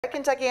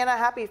Kentuckiana,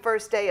 happy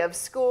first day of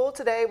school.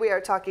 Today we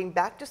are talking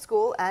back to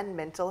school and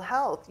mental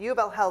health.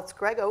 UofL Health's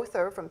Greg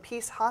Oerther from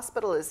Peace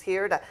Hospital is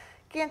here to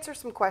answer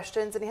some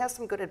questions, and he has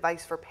some good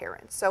advice for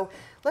parents. So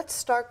let's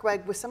start,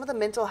 Greg, with some of the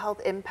mental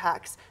health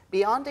impacts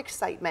beyond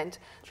excitement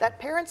that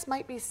parents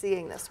might be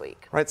seeing this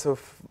week. Right, so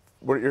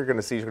what you're going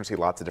to see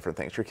lots of different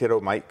things. Your kiddo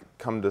might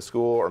come to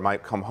school or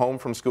might come home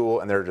from school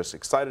and they're just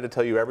excited to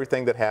tell you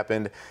everything that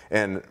happened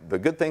and the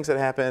good things that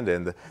happened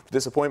and the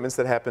disappointments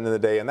that happened in the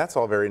day, and that's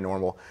all very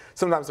normal.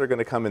 Sometimes they're going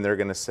to come and they're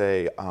going to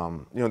say,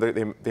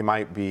 they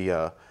might be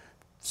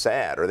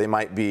sad, or they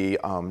might be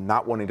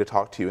not wanting to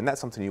talk to you, and that's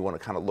something you want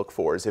to kind of look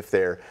for, is if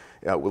they're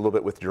a little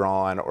bit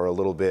withdrawn or a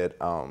little bit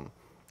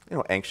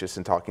anxious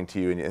in talking to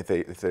you, and if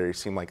they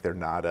seem like they're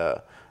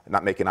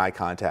not making eye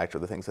contact, or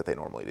the things that they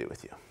normally do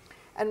with you.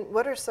 And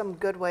what are some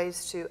good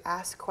ways to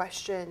ask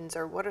questions,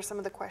 or what are some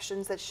of the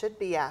questions that should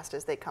be asked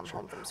as they come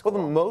home from school?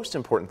 Well, the most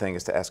important thing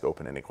is to ask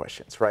open-ended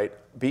questions, right?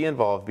 Be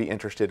involved, be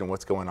interested in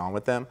what's going on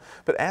with them,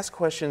 but ask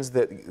questions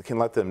that can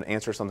let them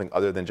answer something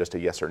other than just a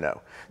yes or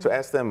no. So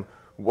ask them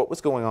what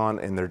was going on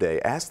in their day.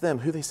 Ask them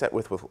who they sat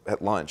with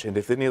at lunch, and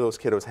if any of those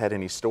kiddos had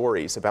any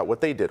stories about what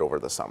they did over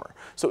the summer.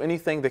 So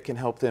anything that can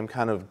help them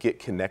kind of get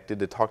connected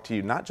to talk to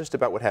you, not just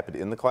about what happened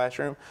in the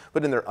classroom,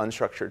 but in their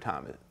unstructured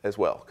time as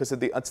well. Because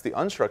it's the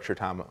unstructured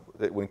time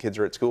that when kids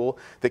are at school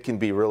that can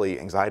be really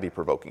anxiety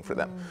provoking for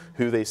them.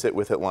 Who they sit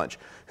with at lunch,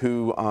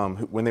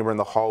 when they were in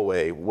the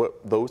hallway,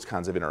 those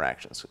kinds of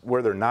interactions,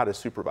 where they're not as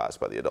supervised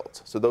by the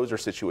adults. So those are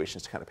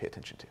situations to kind of pay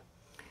attention to.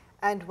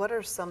 And what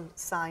are some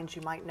signs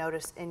you might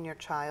notice in your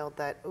child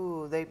that,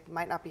 ooh, they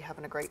might not be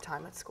having a great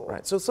time at school?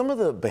 Right, so some of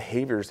the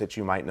behaviors that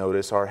you might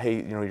notice are,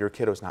 hey, your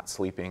kiddo's not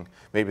sleeping,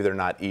 maybe they're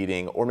not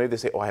eating, or maybe they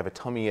say, oh, I have a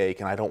tummy ache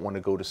and I don't want to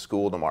go to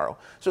school tomorrow.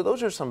 So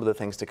those are some of the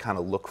things to kind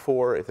of look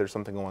for if there's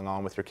something going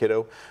on with your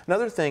kiddo.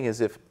 Another thing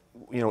is if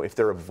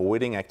they're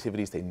avoiding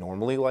activities they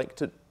normally like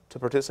to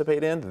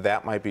participate in,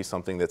 that might be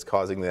something that's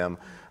causing them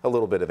a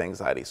little bit of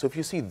anxiety. So if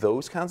you see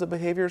those kinds of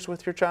behaviors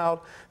with your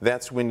child,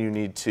 that's when you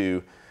need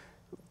to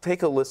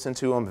take a listen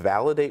to them,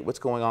 validate what's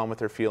going on with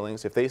their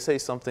feelings. If they say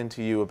something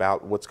to you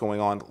about what's going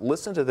on,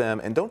 listen to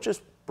them and don't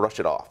just brush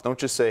it off. Don't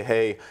just say,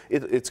 hey,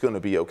 it's going to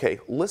be okay.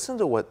 Listen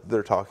to what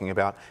they're talking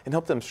about and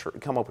help them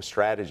come up with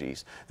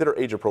strategies that are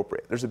age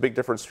appropriate. There's a big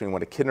difference between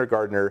what a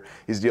kindergartner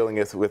is dealing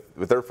with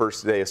their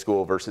first day of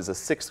school versus a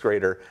 6th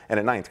grader and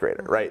a 9th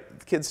grader, right?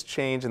 Kids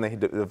change and they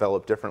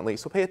develop differently,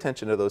 so pay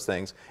attention to those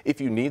things.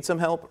 If you need some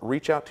help,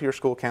 reach out to your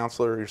school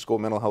counselor, your school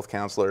mental health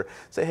counselor.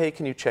 Say, hey,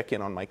 can you check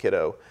in on my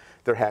kiddo?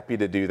 They're happy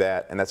to do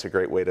that, and that's a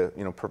great way to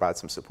provide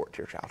some support to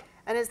your child.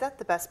 And is that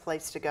the best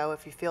place to go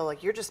if you feel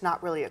like you're just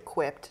not really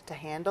equipped to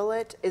handle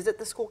it? Is it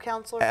the school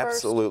counselor first?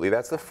 Absolutely.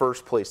 That's the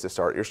first place to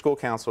start. Your school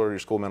counselor, your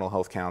school mental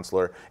health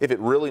counselor. If it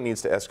really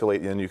needs to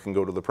escalate, then you can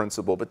go to the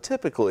principal. But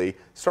typically,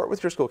 start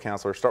with your school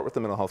counselor, start with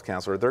the mental health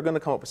counselor. They're going to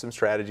come up with some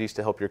strategies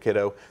to help your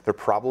kiddo. They're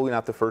probably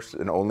not the first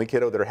and only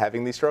kiddo that are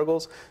having these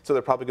struggles, so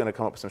they're probably going to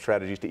come up with some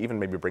strategies to even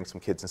maybe bring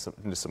some kids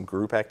into some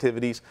group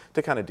activities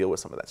to kind of deal with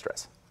some of that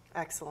stress.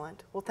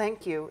 Excellent. Well,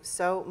 thank you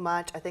so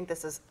much. I think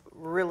this is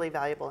really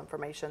valuable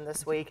information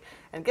this week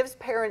and gives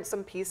parents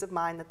some peace of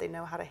mind that they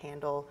know how to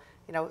handle,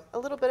 a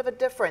little bit of a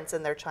difference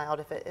in their child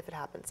if it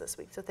happens this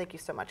week. So thank you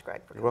so much,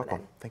 Greg, for coming in. You're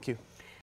welcome. Thank you.